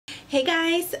Hey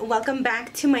guys, welcome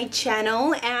back to my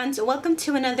channel and welcome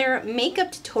to another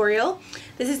makeup tutorial.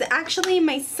 This is actually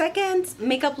my second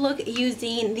makeup look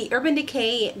using the Urban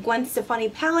Decay Gwen Stefani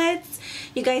palettes.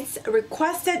 You guys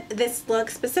requested this look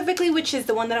specifically, which is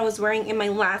the one that I was wearing in my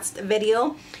last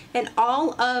video. And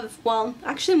all of, well,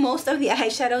 actually most of the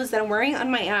eyeshadows that I'm wearing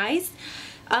on my eyes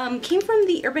came from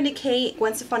the Urban Decay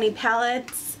Gwen Stefani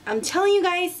palettes. I'm telling you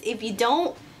guys, if you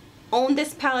don't own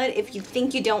this palette, if you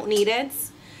think you don't need it,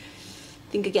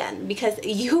 think again, because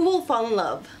you will fall in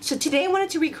love. So today I wanted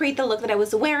to recreate the look that I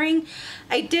was wearing.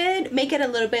 I did make it a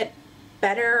little bit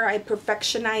better. I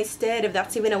perfectionized it, if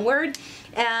that's even a word.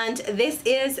 And this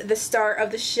is the star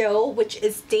of the show, which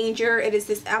is Danger. It is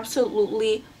this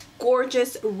absolutely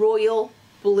gorgeous royal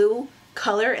blue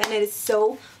color and it is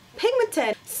so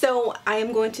pigmented. So I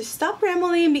am going to stop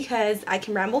rambling because I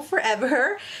can ramble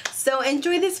forever. So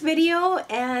enjoy this video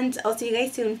and I'll see you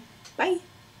guys soon. Bye.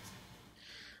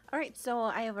 Alright, so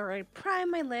I have already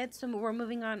primed my lids, so we're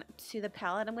moving on to the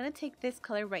palette. I'm going to take this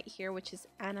color right here, which is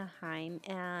Anaheim,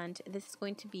 and this is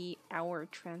going to be our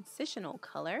transitional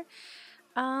color.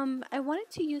 I wanted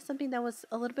to use something that was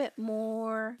a little bit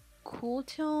more cool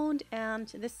toned, and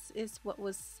this is what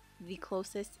was the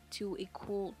closest to a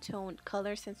cool toned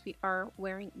color since we are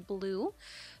wearing blue.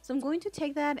 So I'm going to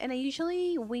take that, and I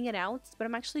usually wing it out, but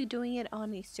I'm actually doing it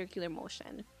on a circular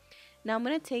motion. Now I'm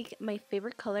going to take my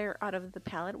favorite color out of the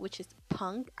palette, which is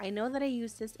Punk. I know that I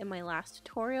used this in my last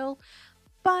tutorial,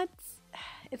 but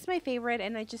it's my favorite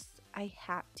and I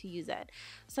had to use it.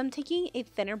 So I'm taking a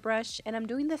thinner brush and I'm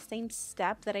doing the same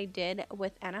step that I did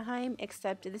with Anaheim,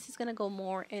 except this is going to go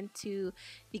more into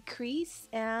the crease,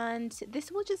 and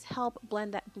this will just help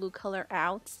blend that blue color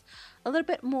out a little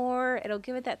bit more. It'll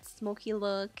give it that smoky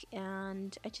look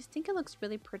and I just think it looks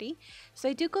really pretty. So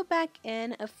I do go back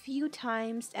in a few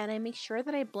times and I make sure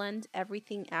that I blend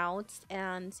everything out,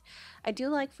 and I do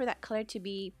like for that color to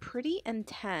be pretty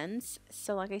intense.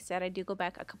 So like I said, I do go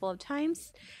back a couple of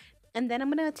times. And then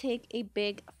I'm going to take a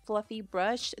big fluffy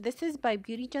brush. This is by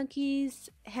Beauty Junkies,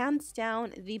 hands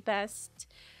down the best,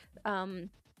 what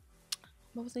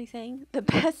was I saying? The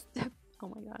best,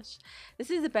 oh my gosh. This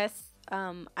is the best,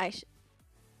 I'm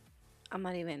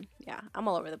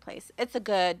all over the place. It's a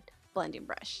good blending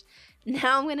brush.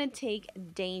 Now I'm going to take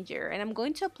Danger and I'm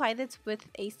going to apply this with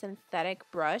a synthetic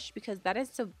brush because that is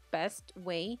the best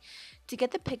way to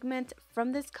get the pigment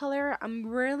from this color. I'm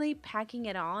really packing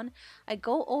it on. I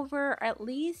go over at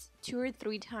least 2 or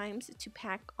 3 times to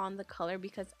pack on the color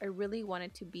because I really want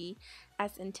it to be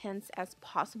as intense as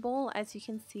possible. As you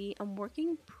can see, I'm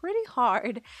working pretty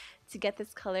hard to get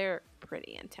this color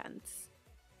pretty intense.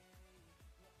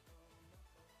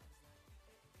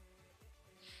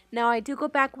 Now I do go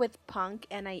back with Punk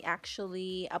and I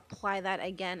actually apply that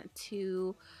again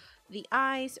to the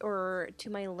eyes or to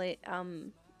my lid.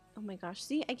 Oh my gosh,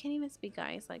 see, I can't even speak,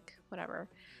 guys, like whatever.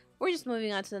 We're just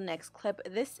moving on to the next clip.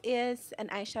 This is an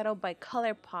eyeshadow by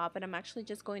ColourPop and I'm actually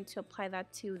just going to apply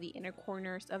that to the inner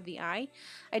corners of the eye.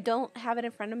 I don't have it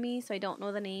in front of me, so I don't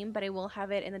know the name, but I will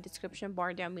have it in the description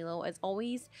bar down below as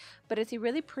always. But it's a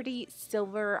really pretty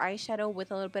silver eyeshadow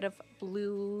with a little bit of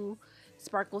blue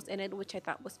sparkles in it, which I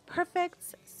thought was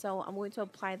perfect. So I'm going to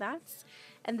apply that.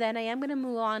 And then I am going to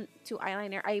move on to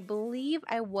eyeliner. I believe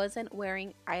I wasn't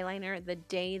wearing eyeliner the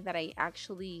day that I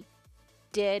actually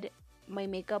did my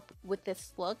makeup with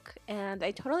this look and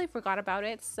I totally forgot about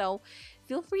it, so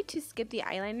feel free to skip the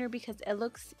eyeliner because it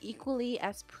looks equally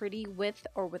as pretty with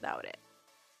or without it.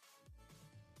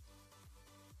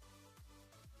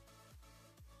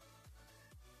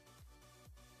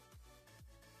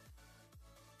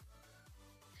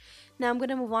 Now I'm going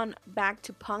to move on back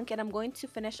to Punk and I'm going to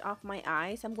finish off my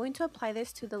eyes. I'm going to apply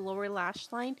this to the lower lash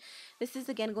line. This is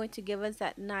again going to give us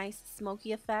that nice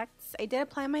smoky effects. I did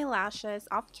apply my lashes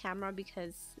off camera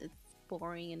because it's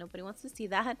boring and nobody wants to see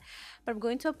that. But I'm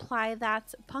going to apply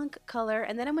that Punk color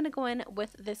and then I'm going to go in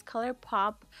with this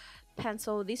ColourPop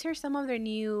pencil. These are some of their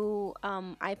new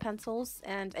eye pencils,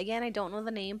 and again I don't know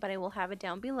the name, but I will have it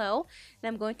down below, and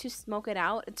I'm going to smoke it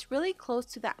out. It's really close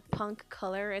to that Punk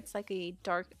color. It's like a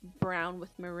dark brown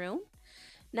with maroon.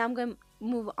 Now I'm going to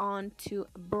move on to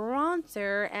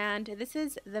bronzer, and this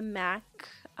is the MAC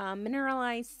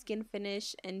Mineralized Skin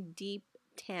Finish and Deep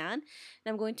Tan, and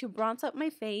I'm going to bronze up my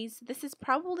face. This is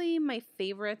probably my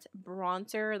favorite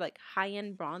bronzer, like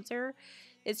high-end bronzer.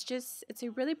 It's a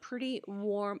really pretty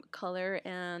warm color,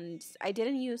 and I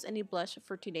didn't use any blush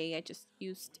for today. I just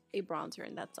used a bronzer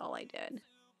and that's all I did.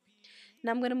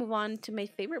 Now I'm going to move on to my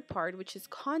favorite part, which is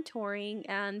contouring,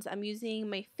 and I'm using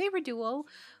my favorite duo,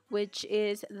 which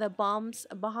is the Balm's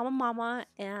Bahama Mama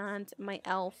and my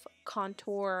e.l.f.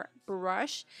 contour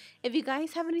brush. If you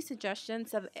guys have any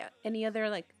suggestions of any other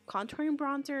like contouring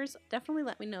bronzers, definitely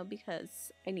let me know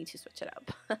because I need to switch it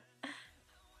up.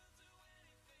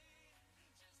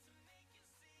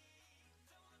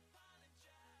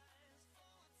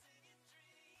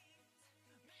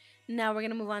 Now we're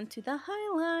going to move on to the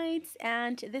highlights,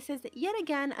 and this is yet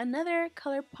again another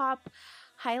ColourPop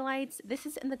highlights. This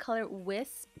is in the color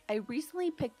Wisp. I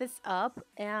recently picked this up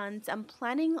and I'm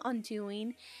planning on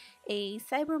doing a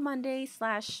Cyber Monday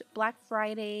 / Black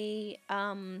Friday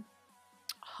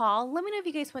haul. Let me know if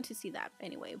you guys want to see that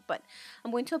anyway, but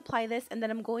I'm going to apply this and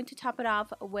then I'm going to top it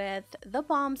off with the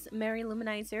Balm's Merry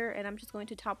Luminizer, and I'm just going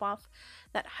to top off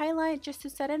that highlight just to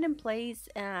set it in place.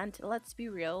 And let's be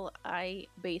real, I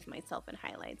bathe myself in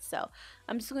highlights, so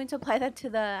I'm just going to apply that to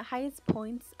the highest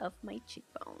points of my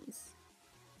cheekbones.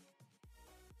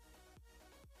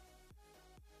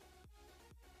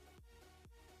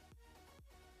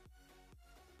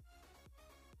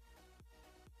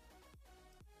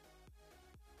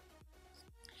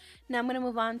 Now I'm going to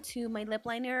move on to my lip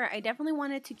liner. I definitely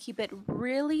wanted to keep it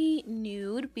really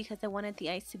nude because I wanted the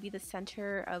eyes to be the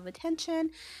center of attention.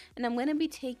 And I'm going to be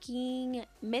taking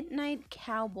Midnight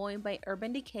Cowboy by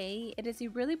Urban Decay. It is a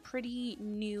really pretty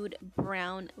nude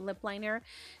brown lip liner.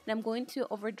 And I'm going to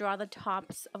overdraw the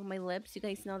tops of my lips. You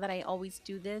guys know that I always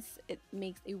do this. It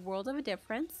makes a world of a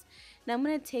difference. Now I'm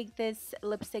going to take this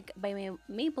lipstick by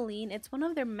Maybelline. It's one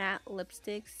of their matte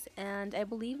lipsticks and I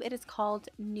believe it is called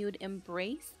Nude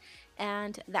Embrace,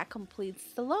 and that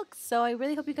completes the look. So I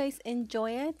really hope you guys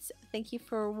enjoy it. Thank you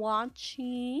for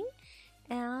watching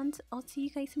and I'll see you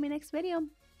guys in my next video.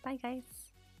 Bye guys.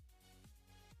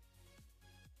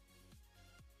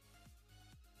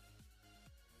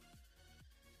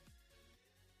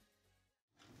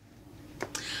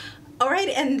 Alright,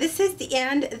 and this is the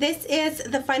end. This is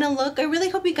the final look. I really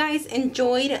hope you guys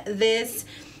enjoyed this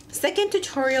second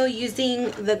tutorial using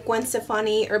the Gwen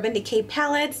Stefani Urban Decay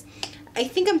palettes. I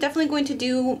think I'm definitely going to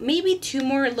do maybe 2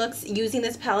 more looks using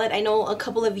this palette. I know a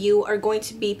couple of you are going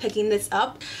to be picking this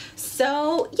up.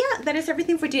 So yeah, that is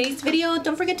everything for today's video.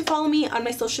 Don't forget to follow me on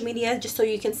my social media just so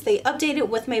you can stay updated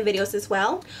with my videos as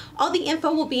well. All the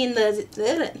info will be in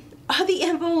the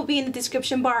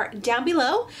description bar down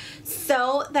below.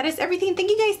 So that is everything. Thank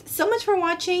you guys so much for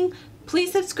watching.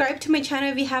 Please subscribe to my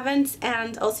channel if you haven't,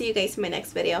 and I'll see you guys in my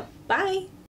next video.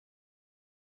 Bye!